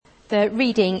The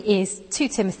reading is 2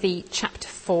 Timothy chapter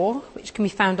 4, which can be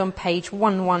found on page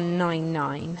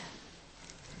 1199.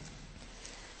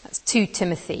 That's 2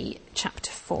 Timothy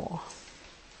chapter 4.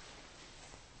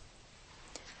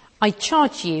 I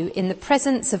charge you in the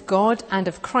presence of God and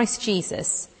of Christ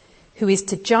Jesus, who is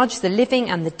to judge the living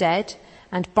and the dead,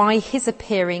 and by his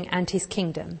appearing and his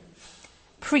kingdom.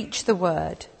 Preach the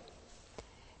word.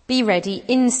 Be ready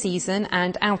in season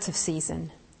and out of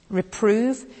season.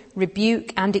 Reprove,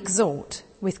 rebuke and exhort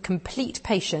with complete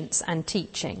patience and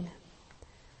teaching.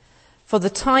 For the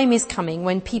time is coming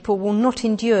when people will not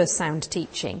endure sound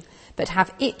teaching, but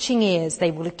have itching ears.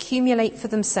 They will accumulate for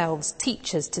themselves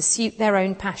teachers to suit their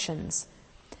own passions,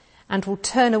 and will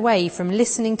turn away from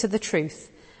listening to the truth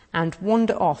and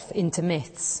wander off into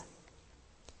myths.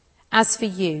 As for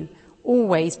you,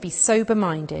 always be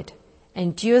sober-minded,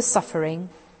 endure suffering,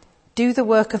 do the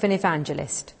work of an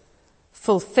evangelist,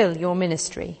 fulfill your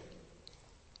ministry.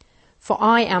 For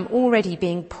I am already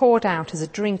being poured out as a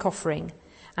drink offering,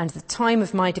 and the time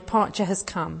of my departure has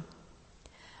come.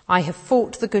 I have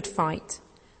fought the good fight.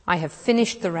 I have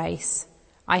finished the race.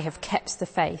 I have kept the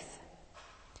faith.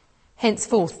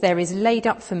 Henceforth there is laid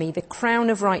up for me the crown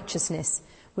of righteousness,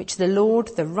 which the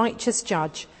Lord, the righteous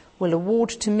judge, will award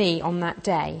to me on that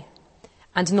day,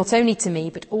 and not only to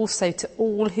me, but also to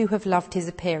all who have loved his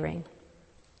appearing.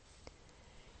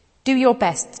 Do your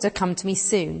best to come to me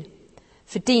soon,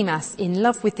 for Demas, in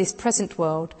love with this present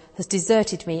world, has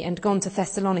deserted me and gone to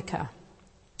Thessalonica.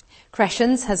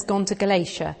 Crescens has gone to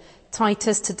Galatia,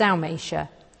 Titus to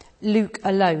Dalmatia. Luke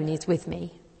alone is with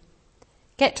me.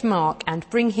 Get Mark and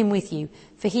bring him with you,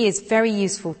 for he is very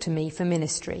useful to me for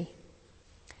ministry.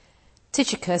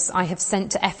 Tychicus I have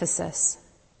sent to Ephesus.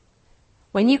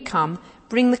 When you come,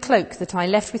 bring the cloak that I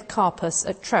left with Carpus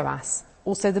at Troas,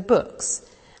 also the books,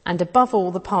 and above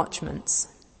all the parchments.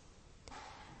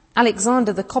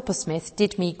 Alexander the coppersmith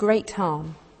did me great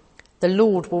harm. The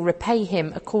Lord will repay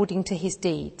him according to his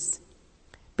deeds.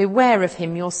 Beware of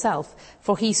him yourself,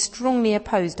 for he strongly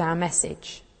opposed our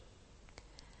message.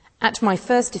 At my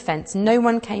first defence, no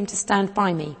one came to stand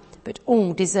by me, but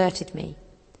all deserted me.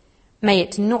 May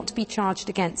it not be charged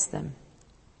against them.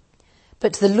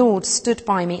 But the Lord stood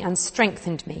by me and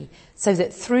strengthened me, so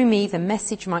that through me the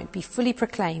message might be fully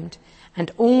proclaimed, and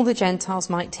all the Gentiles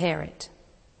might hear it.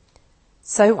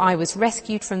 So I was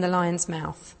rescued from the lion's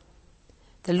mouth.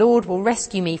 The Lord will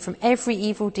rescue me from every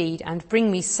evil deed and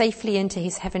bring me safely into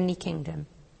his heavenly kingdom.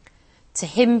 To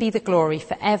him be the glory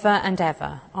forever and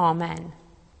ever. Amen.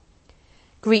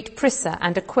 Greet Prisca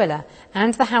and Aquila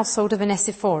and the household of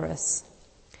Onesiphorus.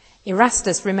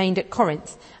 Erastus remained at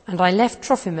Corinth, and I left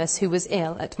Trophimus, who was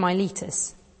ill, at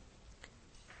Miletus.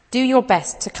 Do your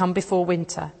best to come before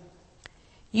winter.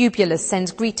 Eubulus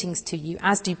sends greetings to you,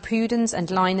 as do Pudens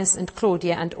and Linus and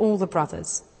Claudia and all the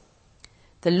brothers.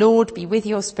 The Lord be with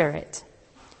your spirit.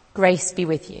 Grace be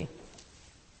with you.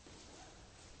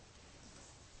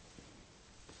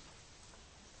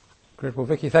 Great. Well,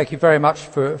 Vicky, thank you very much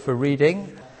for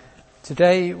reading.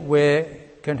 Today we're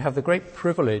going to have the great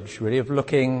privilege, really, of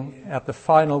looking at the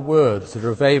final words that are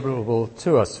available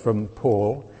to us from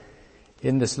Paul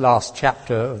in this last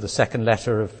chapter of the second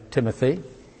letter of Timothy.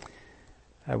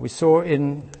 We saw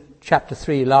in chapter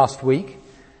 3 last week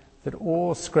that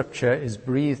all Scripture is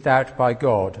breathed out by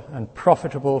God and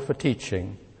profitable for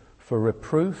teaching, for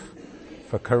reproof,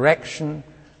 for correction,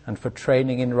 and for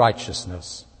training in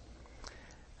righteousness.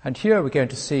 And here we're going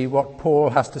to see what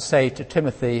Paul has to say to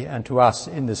Timothy and to us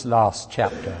in this last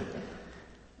chapter.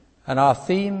 And our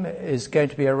theme is going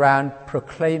to be around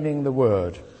proclaiming the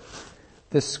word,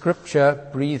 this Scripture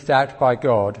breathed out by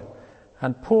God,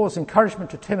 and Paul's encouragement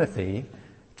to Timothy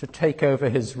to take over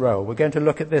his role. We're going to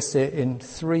look at this in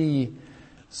 3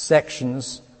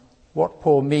 sections, what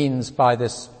Paul means by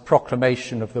this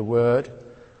proclamation of the word,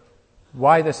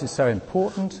 why this is so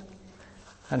important,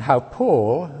 and how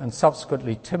Paul, and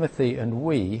subsequently Timothy and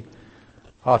we,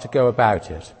 are to go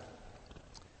about it.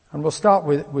 And we'll start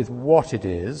with what it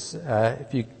is.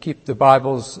 If you keep the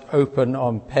Bibles open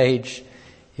on page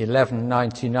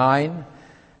 1199,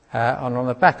 and on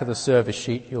the back of the service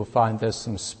sheet you'll find there's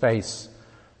some space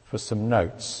for some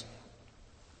notes.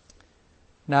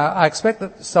 Now, I expect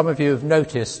that some of you have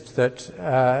noticed that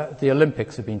the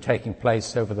Olympics have been taking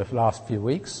place over the last few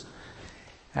weeks,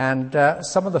 and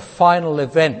some of the final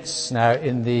events now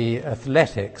in the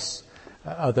athletics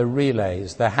are the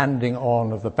relays, the handing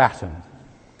on of the baton.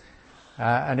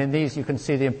 And in these you can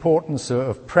see the importance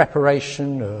of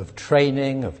preparation, of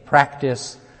training, of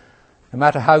practice. No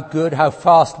matter how good, how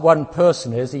fast one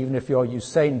person is, even if you're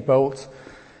Usain Bolt,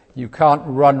 you can't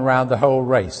run around the whole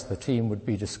race. The team would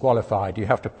be disqualified. You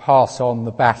have to pass on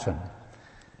the baton.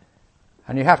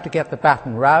 And you have to get the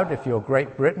baton round. If you're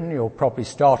Great Britain, you'll probably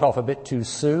start off a bit too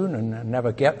soon and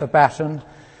never get the baton.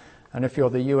 And if you're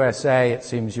the USA, it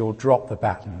seems you'll drop the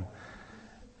baton.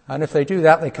 And if they do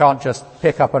that, they can't just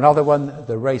pick up another one.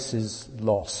 The race is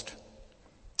lost.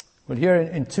 Well, here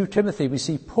in 2 Timothy, we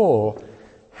see Paul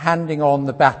handing on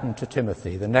the baton to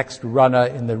Timothy, the next runner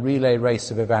in the relay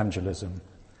race of evangelism.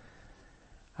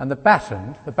 And the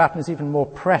baton is even more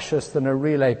precious than a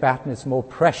relay baton. It's more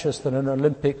precious than an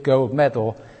Olympic gold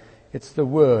medal. It's the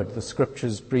word, the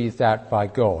scriptures breathed out by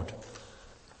God.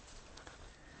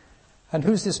 And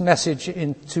who's this message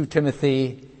in 2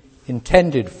 Timothy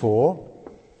intended for?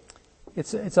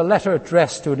 It's a letter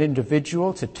addressed to an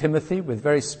individual, to Timothy, with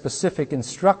very specific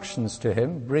instructions to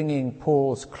him, bringing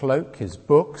Paul's cloak, his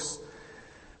books.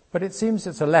 But it seems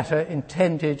it's a letter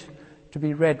intended to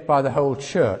be read by the whole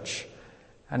church.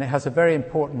 And it has a very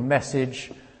important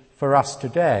message for us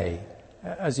today.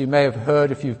 As you may have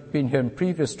heard if you've been here in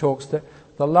previous talks, that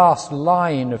the last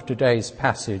line of today's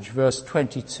passage, verse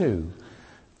 22,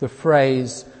 the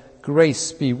phrase,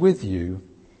 grace be with you,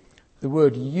 the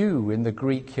word you in the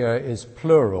Greek here is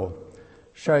plural,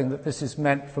 showing that this is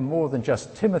meant for more than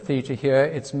just Timothy to hear.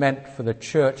 It's meant for the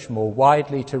church more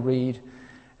widely to read,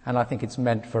 and I think it's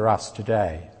meant for us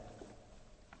today.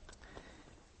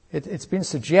 It's been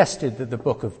suggested that the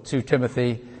book of 2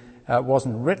 Timothy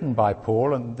wasn't written by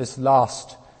Paul, and this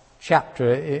last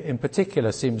chapter in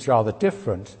particular seems rather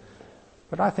different.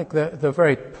 But I think the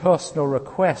very personal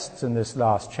requests in this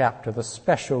last chapter, the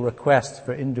special requests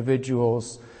for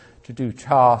individuals to do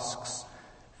tasks,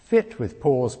 fit with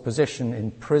Paul's position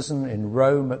in prison in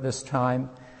Rome at this time.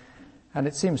 And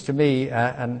it seems to me,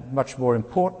 and much more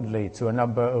importantly to a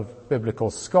number of biblical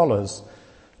scholars,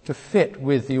 to fit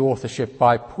with the authorship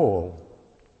by Paul.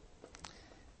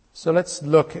 So let's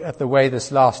look at the way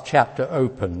this last chapter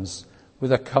opens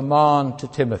with a command to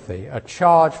Timothy, a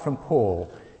charge from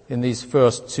Paul in these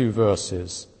first 2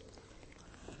 verses.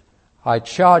 I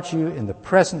charge you in the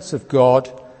presence of God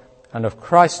and of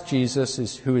Christ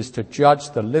Jesus, who is to judge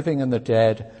the living and the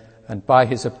dead, and by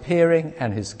his appearing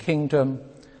and his kingdom,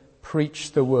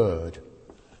 preach the word. It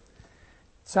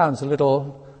sounds a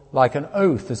little like an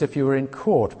oath, as if you were in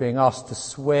court being asked to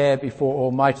swear before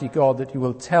Almighty God that you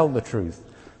will tell the truth,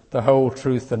 the whole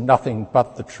truth, and nothing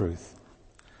but the truth.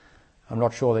 I'm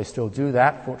not sure they still do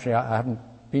that. Fortunately, I haven't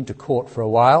been to court for a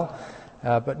while,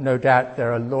 but no doubt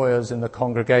there are lawyers in the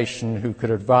congregation who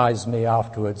could advise me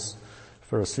afterwards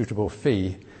for a suitable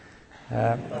fee.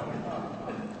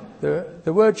 The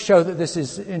words show that this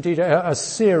is indeed a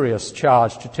serious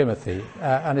charge to Timothy,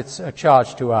 and it's a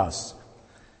charge to us.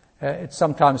 It's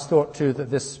sometimes thought too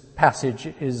that this passage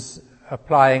is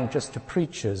applying just to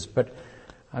preachers, but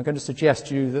I'm going to suggest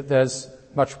to you that there's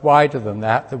much wider than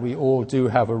that we all do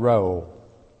have a role.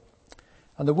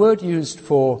 And the word used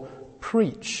for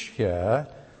preach here,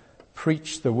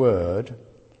 preach the word,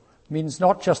 means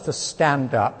not just to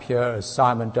stand up here as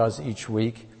Simon does each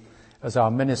week as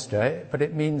our minister, but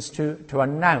it means to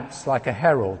announce like a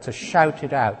herald, to shout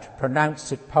it out,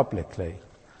 pronounce it publicly.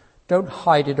 Don't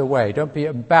hide it away. Don't be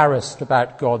embarrassed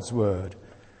about God's word.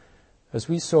 As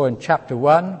we saw in chapter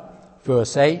 1,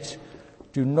 verse 8,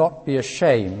 do not be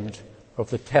ashamed of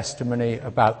the testimony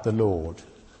about the Lord.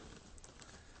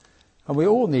 And we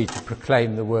all need to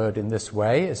proclaim the word in this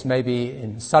way, as maybe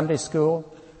in Sunday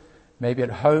school, maybe at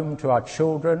home to our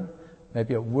children,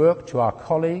 maybe at work to our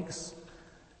colleagues,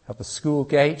 at the school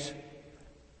gate.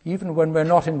 Even when we're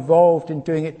not involved in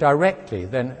doing it directly,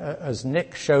 then as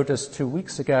Nick showed us 2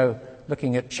 weeks ago,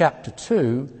 looking at chapter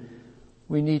 2,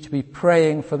 we need to be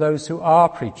praying for those who are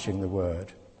preaching the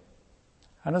word.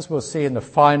 And as we'll see in the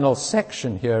final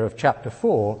section here of chapter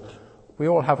 4, we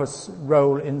all have a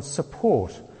role in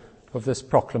support of this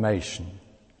proclamation.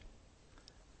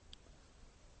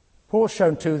 Paul's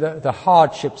shown too the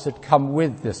hardships that come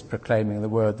with this proclaiming the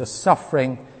word, the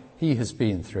suffering he has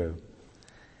been through.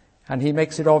 And he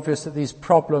makes it obvious that these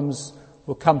problems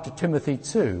will come to Timothy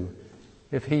too,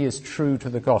 if he is true to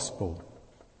the gospel.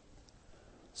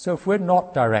 So if we're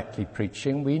not directly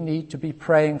preaching, we need to be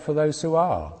praying for those who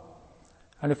are.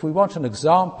 And if we want an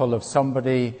example of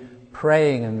somebody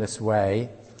praying in this way,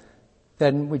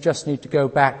 then we just need to go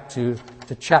back to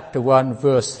chapter 1,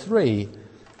 verse 3,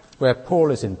 where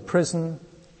Paul is in prison,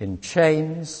 in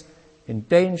chains, in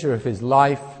danger of his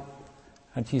life,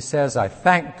 and he says, I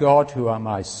thank God whom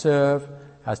I serve,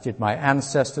 as did my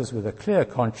ancestors with a clear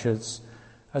conscience,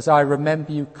 as I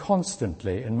remember you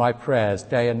constantly in my prayers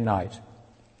day and night.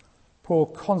 Paul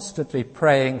constantly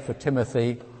praying for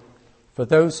Timothy, for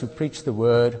those who preach the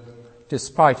word,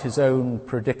 despite his own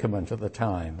predicament at the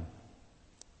time.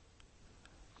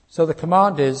 So the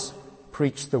command is,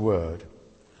 preach the word.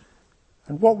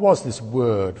 And what was this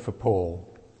word for Paul?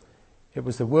 It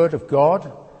was the word of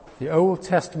God, the Old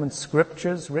Testament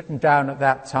scriptures written down at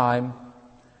that time,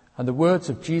 and the words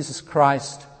of Jesus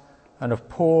Christ and of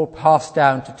Paul passed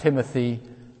down to Timothy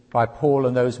by Paul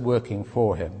and those working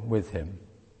for him, with him.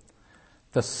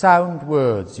 The sound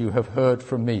words you have heard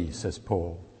from me, says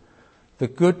Paul, the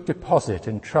good deposit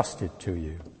entrusted to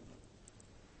you.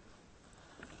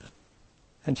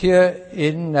 And here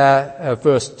in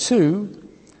verse 2,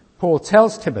 Paul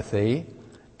tells Timothy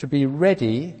to be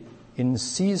ready in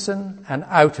season and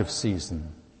out of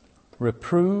season,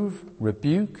 reprove,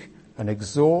 rebuke, and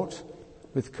exhort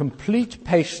with complete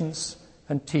patience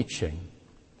and teaching.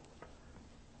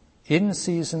 In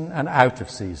season and out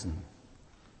of season.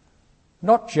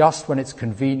 Not just when it's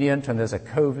convenient and there's a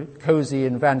cozy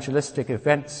evangelistic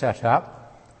event set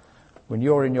up, when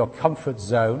you're in your comfort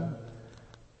zone,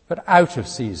 but out of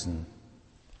season,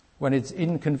 when it's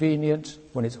inconvenient,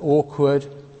 when it's awkward,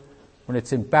 when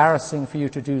it's embarrassing for you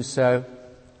to do so,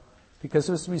 because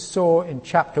as we saw in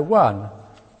chapter 1,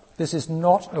 this is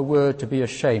not a word to be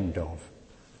ashamed of.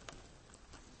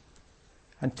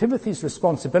 And Timothy's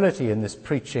responsibility in this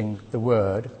preaching the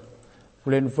word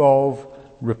will involve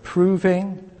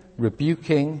reproving,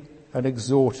 rebuking, and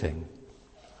exhorting,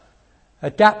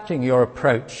 adapting your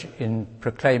approach in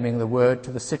proclaiming the word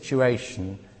to the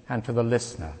situation and to the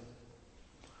listener.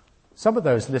 Some of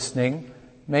those listening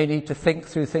may need to think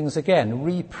through things again,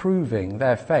 reproving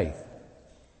their faith.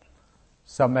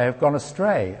 Some may have gone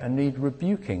astray and need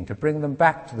rebuking to bring them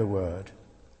back to the word,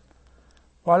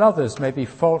 while others may be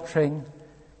faltering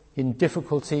in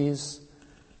difficulties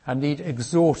and need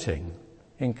exhorting,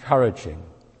 encouraging.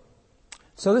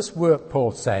 So this work,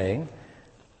 Paul's saying,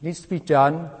 needs to be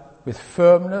done with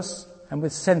firmness and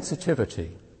with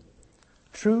sensitivity,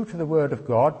 true to the word of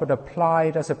God, but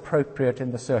applied as appropriate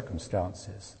in the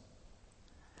circumstances.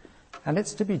 And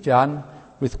it's to be done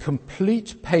with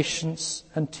complete patience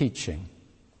and teaching,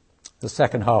 the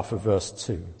second half of verse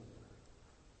 2.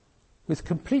 With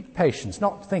complete patience,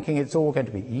 not thinking it's all going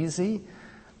to be easy,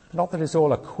 not that it's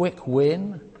all a quick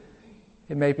win.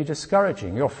 It may be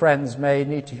discouraging. Your friends may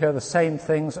need to hear the same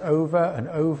things over and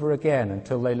over again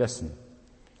until they listen.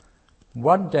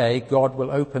 One day, God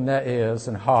will open their ears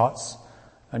and hearts,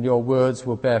 and your words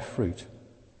will bear fruit.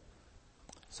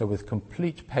 So with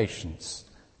complete patience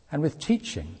and with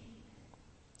teaching,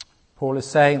 Paul is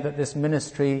saying that this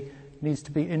ministry needs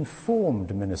to be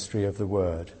informed ministry of the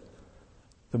word.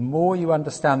 The more you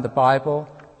understand the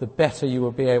Bible, the better you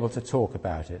will be able to talk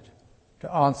about it,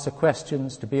 to answer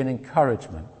questions, to be an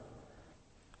encouragement.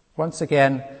 Once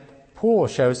again, Paul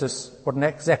shows us what an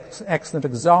excellent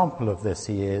example of this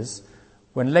he is,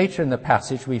 when later in the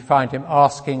passage we find him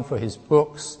asking for his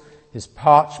books, his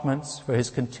parchments, for his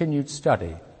continued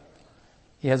study.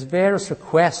 He has various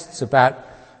requests about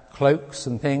cloaks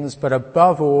and things, but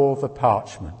above all, the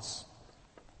parchments.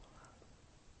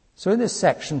 So in this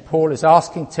section, Paul is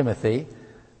asking Timothy,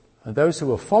 and those who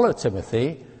will follow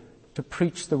Timothy, to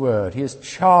preach the word. He is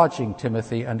charging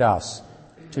Timothy and us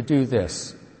to do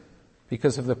this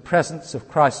because of the presence of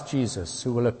Christ Jesus,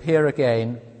 who will appear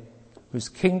again, whose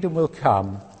kingdom will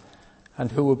come,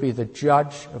 and who will be the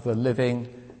judge of the living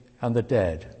and the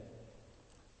dead.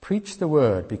 Preach the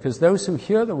word, because those who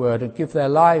hear the word and give their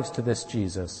lives to this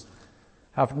Jesus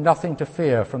have nothing to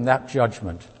fear from that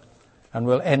judgment and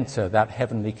will enter that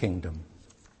heavenly kingdom.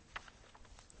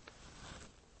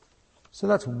 So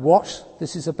that's what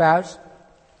this is about.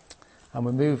 And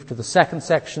we move to the second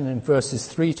section in verses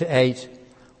 3 to 8.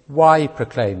 Why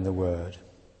proclaim the word?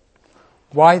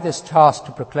 Why this task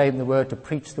to proclaim the word, to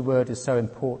preach the word, is so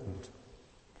important.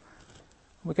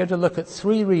 We're going to look at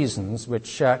three reasons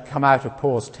which come out of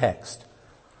Paul's text.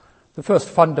 The first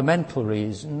fundamental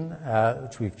reason,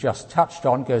 which we've just touched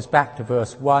on, goes back to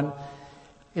verse 1.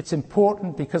 It's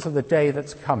important because of the day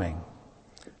that's coming,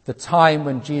 the time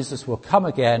when Jesus will come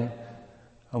again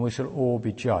and we shall all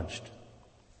be judged.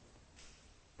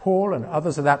 Paul and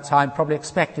others at that time probably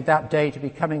expected that day to be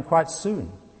coming quite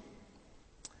soon.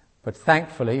 But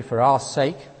thankfully, for our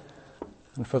sake,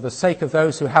 and for the sake of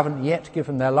those who haven't yet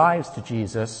given their lives to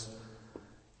Jesus,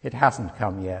 it hasn't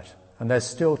come yet. And there's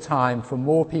still time for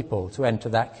more people to enter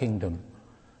that kingdom,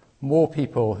 more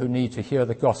people who need to hear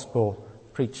the gospel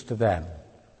preached to them.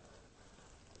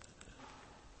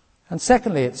 And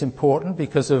secondly, it's important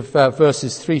because of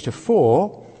verses 3 to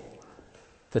 4.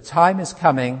 The time is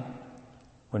coming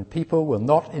when people will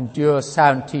not endure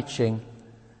sound teaching,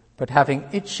 but having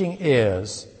itching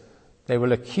ears, they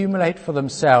will accumulate for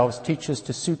themselves teachers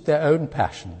to suit their own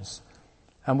passions,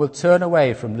 and will turn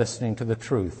away from listening to the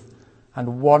truth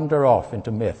and wander off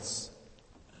into myths.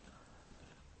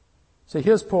 So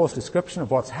here's Paul's description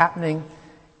of what's happening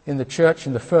in the church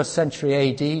in the first century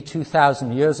AD,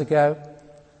 2,000 years ago.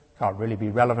 Can't really be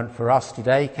relevant for us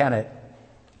today, can it?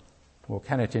 Or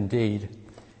can it indeed?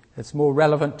 It's more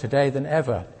relevant today than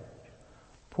ever.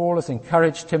 Paul has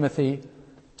encouraged Timothy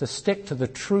to stick to the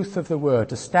truth of the word,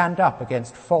 to stand up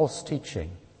against false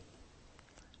teaching.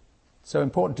 So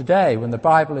important today when the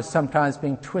Bible is sometimes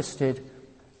being twisted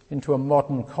into a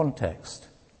modern context.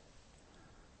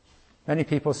 Many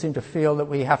people seem to feel that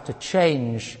we have to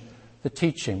change the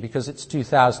teaching because it's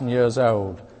 2,000 years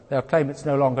old. They'll claim it's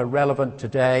no longer relevant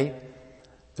today,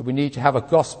 that we need to have a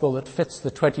gospel that fits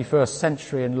the 21st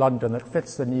century in London, that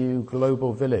fits the new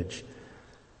global village.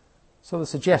 So the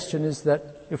suggestion is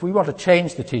that if we want to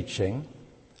change the teaching,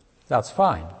 that's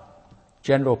fine.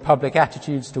 General public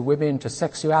attitudes to women, to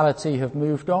sexuality have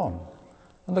moved on,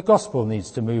 and the gospel needs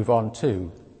to move on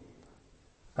too.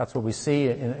 That's what we see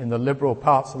in the liberal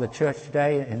parts of the church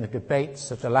today, in the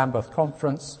debates at the Lambeth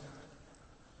Conference.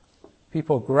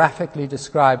 People graphically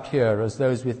described here as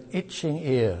those with itching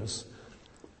ears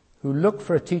who look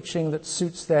for a teaching that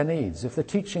suits their needs. If the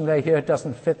teaching they hear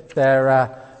doesn't fit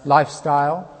their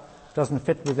lifestyle, doesn't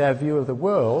fit with their view of the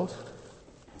world,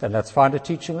 then let's find a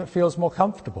teaching that feels more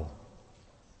comfortable.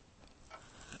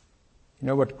 You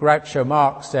know what Groucho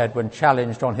Marx said when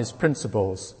challenged on his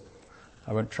principles?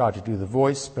 I won't try to do the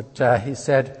voice, but he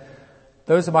said,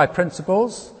 "Those are my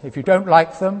principles. If you don't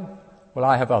like them, well,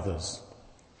 I have others."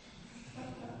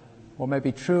 What may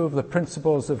be true of the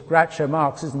principles of Groucho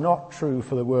Marx is not true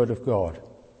for the Word of God.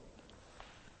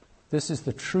 This is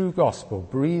the true gospel,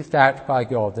 breathed out by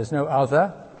God. There's no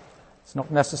other. It's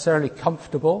not necessarily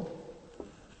comfortable.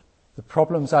 The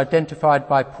problems identified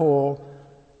by Paul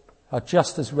are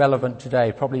just as relevant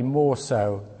today, probably more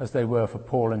so as they were for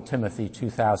Paul and Timothy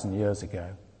 2,000 years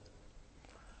ago.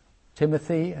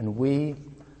 Timothy and we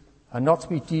are not to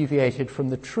be deviated from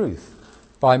the truth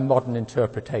by modern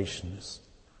interpretations.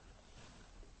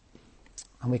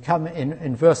 And we come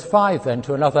in verse 5 then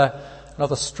to another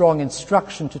strong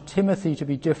instruction to Timothy to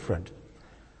be different.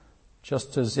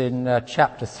 Just as in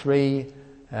chapter 3,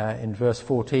 in verse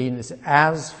 14, it's,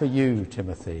 "As for you,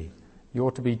 Timothy, you're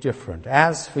to be different.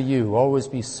 As for you, always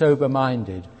be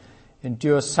sober-minded,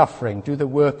 endure suffering, do the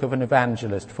work of an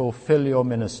evangelist, fulfill your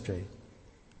ministry."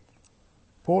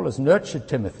 Paul has nurtured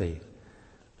Timothy.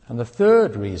 And the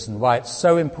third reason why it's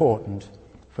so important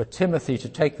for Timothy to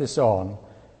take this on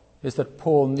is that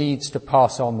Paul needs to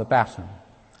pass on the baton.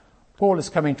 Paul is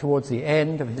coming towards the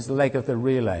end of his leg of the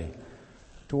relay,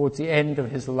 towards the end of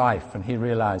his life, and he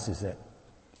realizes it.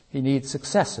 He needs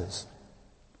successors.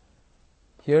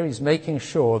 Here he's making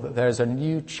sure that there is a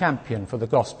new champion for the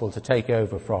gospel to take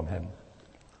over from him.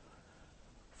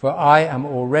 "For I am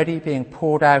already being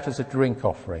poured out as a drink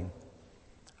offering,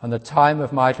 and the time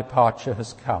of my departure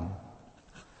has come.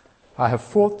 I have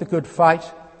fought the good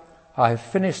fight, I have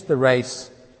finished the race,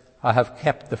 I have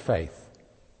kept the faith."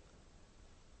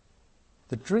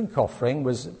 The drink offering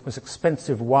was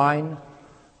expensive wine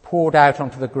poured out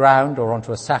onto the ground or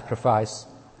onto a sacrifice,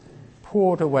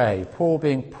 poured away, Paul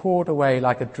being poured away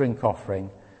like a drink offering,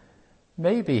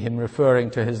 maybe him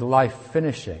referring to his life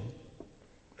finishing.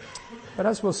 But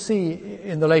as we'll see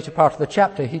in the later part of the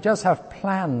chapter, he does have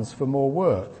plans for more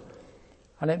work,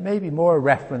 and it may be more a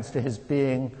reference to his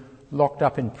being locked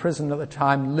up in prison at the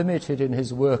time, limited in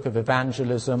his work of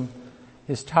evangelism,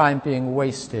 his time being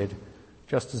wasted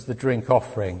just as the drink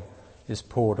offering is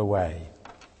poured away.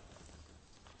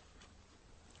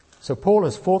 So Paul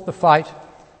has fought the fight,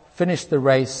 finished the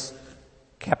race,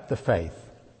 kept the faith.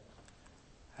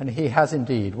 And he has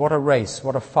indeed. What a race,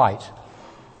 what a fight.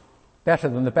 Better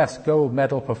than the best gold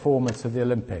medal performance of the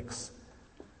Olympics.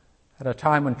 At a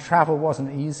time when travel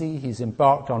wasn't easy, he's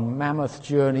embarked on mammoth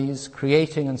journeys,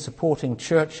 creating and supporting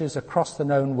churches across the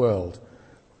known world.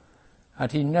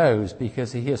 And he knows,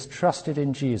 because he has trusted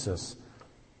in Jesus,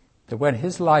 that when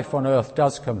his life on earth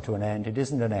does come to an end, it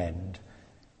isn't an end.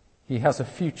 He has a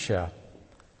future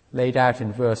laid out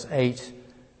in verse 8.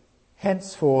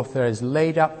 "Henceforth there is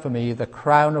laid up for me the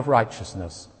crown of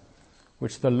righteousness,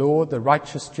 which the Lord, the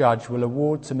righteous judge, will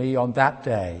award to me on that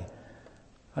day,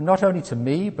 and not only to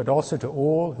me, but also to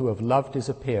all who have loved his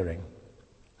appearing."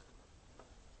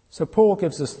 So Paul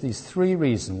gives us these three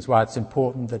reasons why it's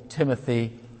important that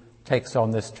Timothy takes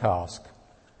on this task.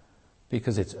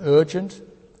 Because it's urgent,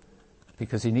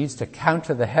 because he needs to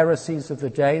counter the heresies of the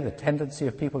day, the tendency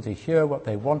of people to hear what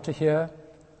they want to hear,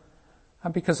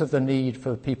 and because of the need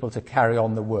for people to carry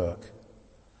on the work.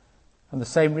 And the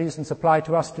same reasons apply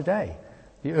to us today.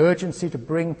 The urgency to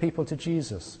bring people to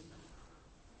Jesus.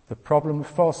 The problem of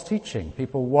false teaching,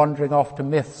 people wandering off to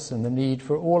myths, and the need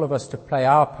for all of us to play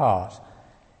our part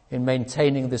in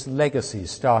maintaining this legacy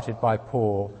started by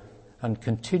Paul and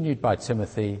continued by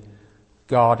Timothy,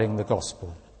 guarding the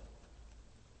gospel.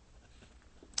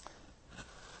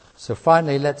 So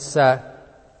finally, let's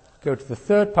go to the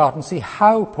third part and see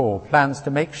how Paul plans to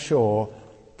make sure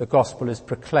the gospel is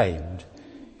proclaimed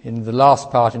in the last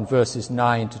part in verses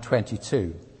 9 to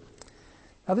 22.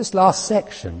 Now, this last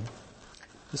section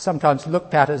is sometimes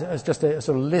looked at as just a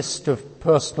sort of list of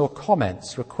personal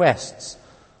comments, requests,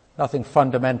 nothing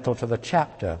fundamental to the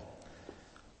chapter.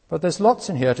 But there's lots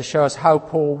in here to show us how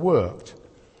Paul worked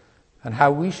and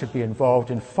how we should be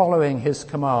involved in following his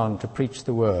command to preach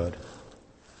the word.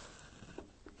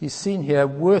 He's seen here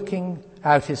working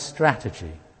out his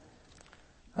strategy.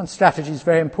 And strategy is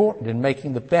very important in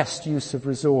making the best use of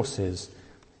resources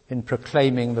in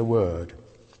proclaiming the word.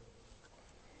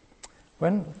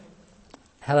 When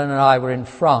Helen and I were in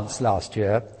France last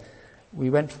year, we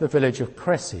went to the village of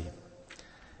Crécy.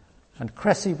 And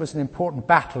Crécy was an important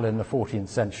battle in the 14th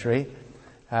century,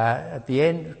 at the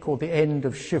end, called the End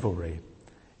of Chivalry.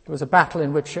 It was a battle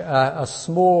in which a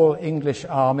small English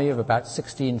army of about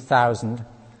 16,000,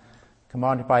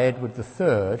 commanded by Edward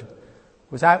III,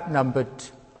 was outnumbered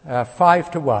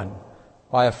 5-1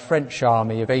 by a French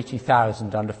army of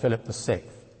 80,000 under Philip VI.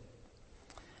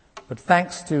 But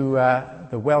thanks to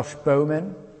the Welsh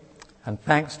bowmen, and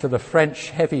thanks to the French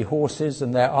heavy horses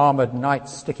and their armoured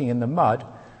knights sticking in the mud,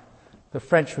 the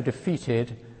French were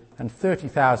defeated, and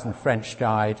 30,000 French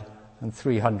died and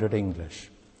 300 English.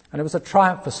 And it was a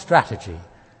triumph for strategy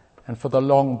and for the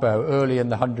longbow early in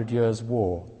the 100 Years'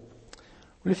 War.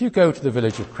 Well, if you go to the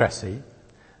village of Crécy,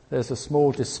 there's a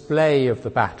small display of the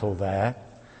battle there,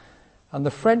 and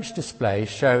the French display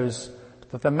shows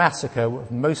that the massacre of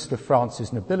most of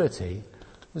France's nobility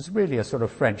was really a sort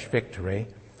of French victory,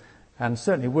 and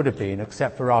certainly would have been,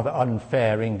 except for rather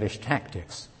unfair English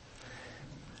tactics.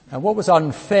 And what was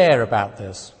unfair about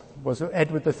this was that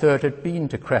Edward III had been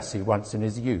to Crécy once in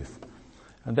his youth,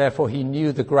 and therefore he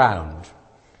knew the ground.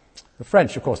 The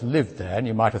French, of course, lived there, and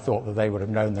you might have thought that they would have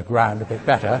known the ground a bit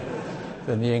better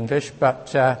than the English,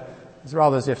 but it's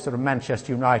rather as if sort of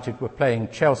Manchester United were playing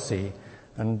Chelsea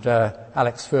and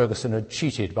Alex Ferguson had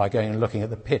cheated by going and looking at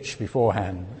the pitch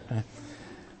beforehand.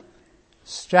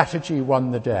 Strategy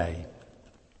won the day.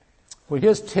 Well,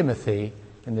 here's Timothy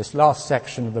in this last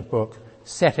section of the book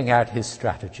setting out his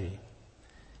strategy.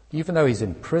 Even though he's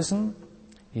in prison,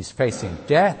 he's facing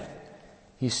death,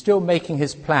 he's still making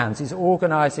his plans, he's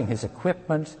organizing his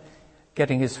equipment,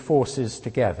 getting his forces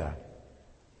together.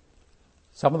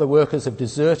 Some of the workers have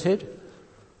deserted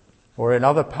or in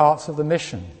other parts of the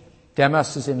mission.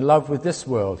 Demas is in love with this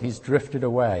world, he's drifted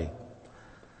away.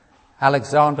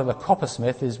 Alexander the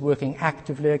coppersmith is working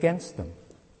actively against them.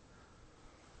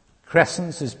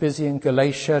 Crescens is busy in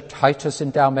Galatia, Titus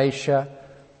in Dalmatia,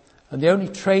 and the only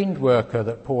trained worker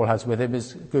that Paul has with him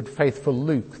is good faithful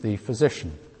Luke, the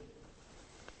physician.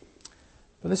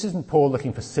 But this isn't Paul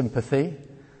looking for sympathy,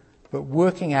 but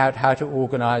working out how to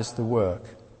organize the work.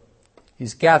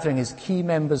 He's gathering his key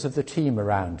members of the team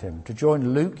around him. To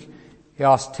join Luke, he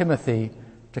asked Timothy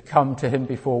to come to him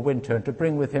before winter and to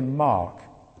bring with him Mark.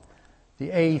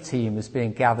 The A team is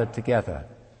being gathered together.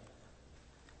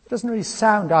 It doesn't really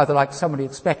sound either like somebody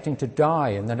expecting to die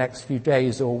in the next few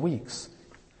days or weeks.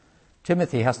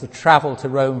 Timothy has to travel to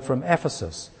Rome from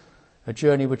Ephesus, a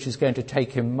journey which is going to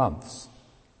take him months.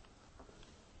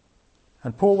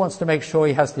 And Paul wants to make sure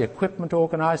he has the equipment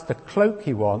organized. The cloak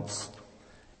he wants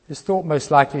is thought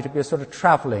most likely to be a sort of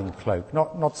traveling cloak,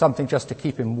 not something just to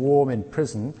keep him warm in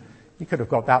prison. He could have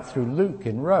got that through Luke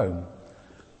in Rome,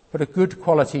 but a good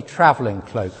quality traveling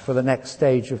cloak for the next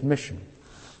stage of mission.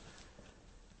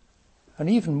 And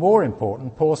even more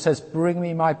important, Paul says, bring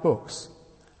me my books,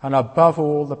 and above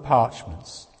all the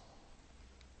parchments.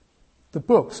 The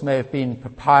books may have been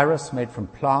papyrus made from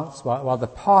plants, while the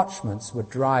parchments were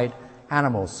dried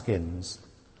animal skins.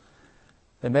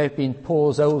 They may have been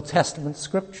Paul's Old Testament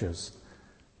scriptures,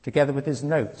 together with his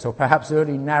notes, or perhaps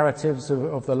early narratives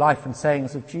of the life and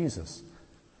sayings of Jesus.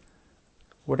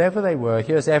 Whatever they were,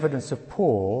 here's evidence of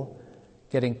Paul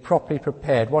getting properly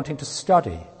prepared, wanting to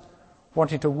study,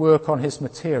 wanting to work on his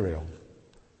material.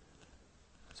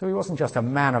 So he wasn't just a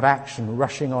man of action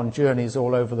rushing on journeys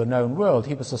all over the known world.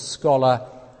 He was a scholar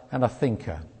and a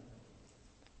thinker.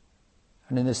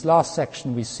 And in this last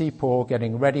section, we see Paul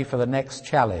getting ready for the next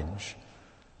challenge,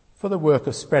 for the work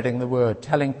of spreading the word,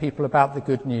 telling people about the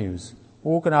good news,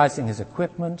 organizing his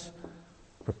equipment,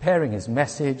 preparing his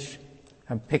message,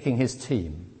 and picking his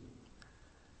team.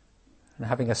 And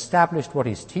having established what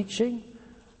he's teaching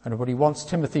and what he wants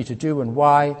Timothy to do and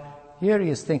why, here he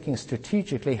is thinking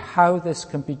strategically how this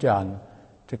can be done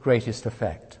to greatest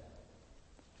effect.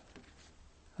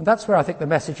 And that's where I think the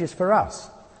message is for us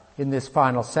in this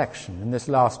final section, in this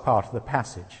last part of the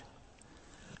passage.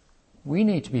 We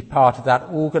need to be part of that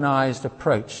organized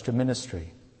approach to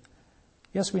ministry.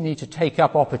 Yes, we need to take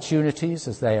up opportunities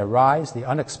as they arise, the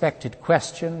unexpected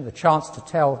question, the chance to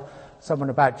tell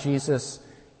someone about Jesus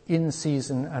in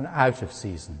season and out of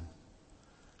season.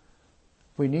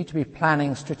 We need to be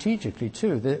planning strategically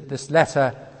too. This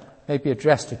letter may be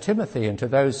addressed to Timothy and to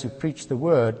those who preach the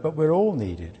word, but we're all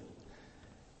needed.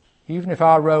 Even if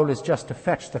our role is just to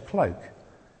fetch the cloak,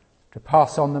 to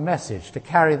pass on the message, to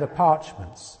carry the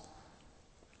parchments.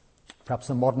 Perhaps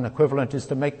the modern equivalent is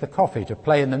to make the coffee, to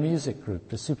play in the music group,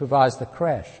 to supervise the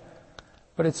creche.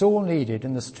 But it's all needed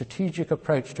in the strategic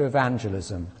approach to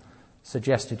evangelism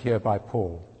suggested here by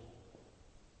Paul.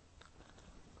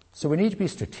 So we need to be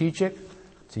strategic,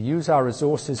 to use our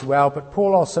resources well, but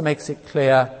Paul also makes it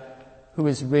clear who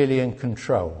is really in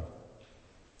control.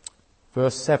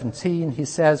 Verse 17, he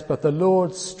says, "But the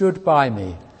Lord stood by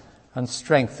me and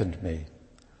strengthened me,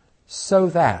 so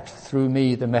that through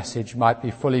me the message might be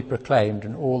fully proclaimed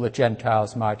and all the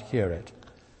Gentiles might hear it.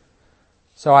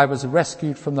 So I was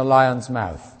rescued from the lion's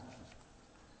mouth.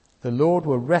 The Lord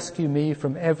will rescue me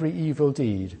from every evil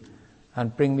deed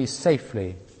and bring me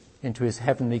safely into his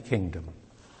heavenly kingdom."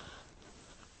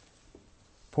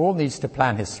 Paul needs to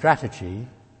plan his strategy,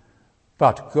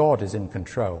 but God is in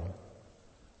control,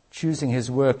 choosing his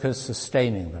workers,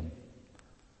 sustaining them.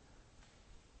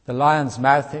 The lion's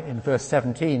mouth in verse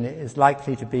 17 is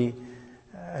likely to be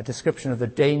a description of the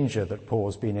danger that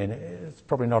Paul's been in. It's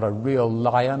probably not a real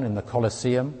lion in the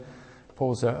Colosseum.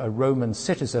 Paul's a Roman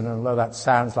citizen, and although that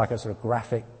sounds like a sort of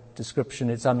graphic description,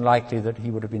 it's unlikely that he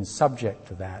would have been subject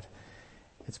to that.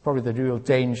 It's probably the real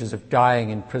dangers of dying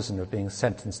in prison, of being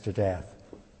sentenced to death.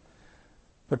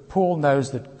 But Paul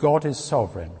knows that God is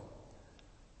sovereign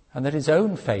and that his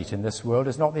own fate in this world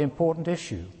is not the important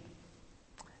issue.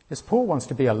 Yes, Paul wants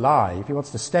to be alive. He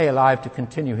wants to stay alive to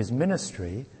continue his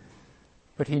ministry,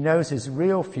 but he knows his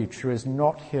real future is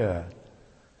not here,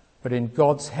 but in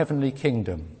God's heavenly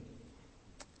kingdom.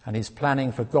 And he's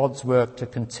planning for God's work to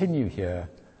continue here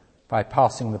by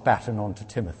passing the baton on to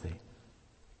Timothy.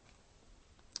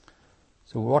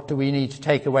 So what do we need to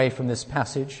take away from this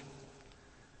passage?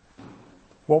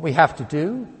 What we have to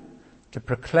do to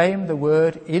proclaim the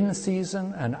word in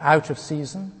season and out of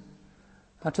season,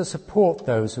 and to support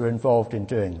those who are involved in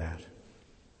doing that.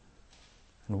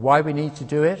 And why we need to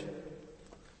do it?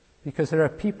 Because there are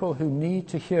people who need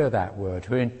to hear that word,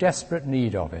 who are in desperate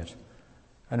need of it,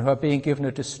 and who are being given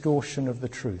a distortion of the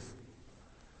truth.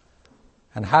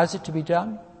 And how's it to be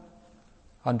done?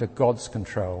 Under God's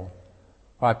control,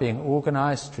 by being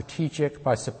organized, strategic,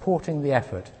 by supporting the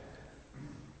effort,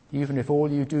 even if all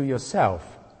you do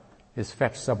yourself is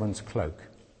fetch someone's cloak.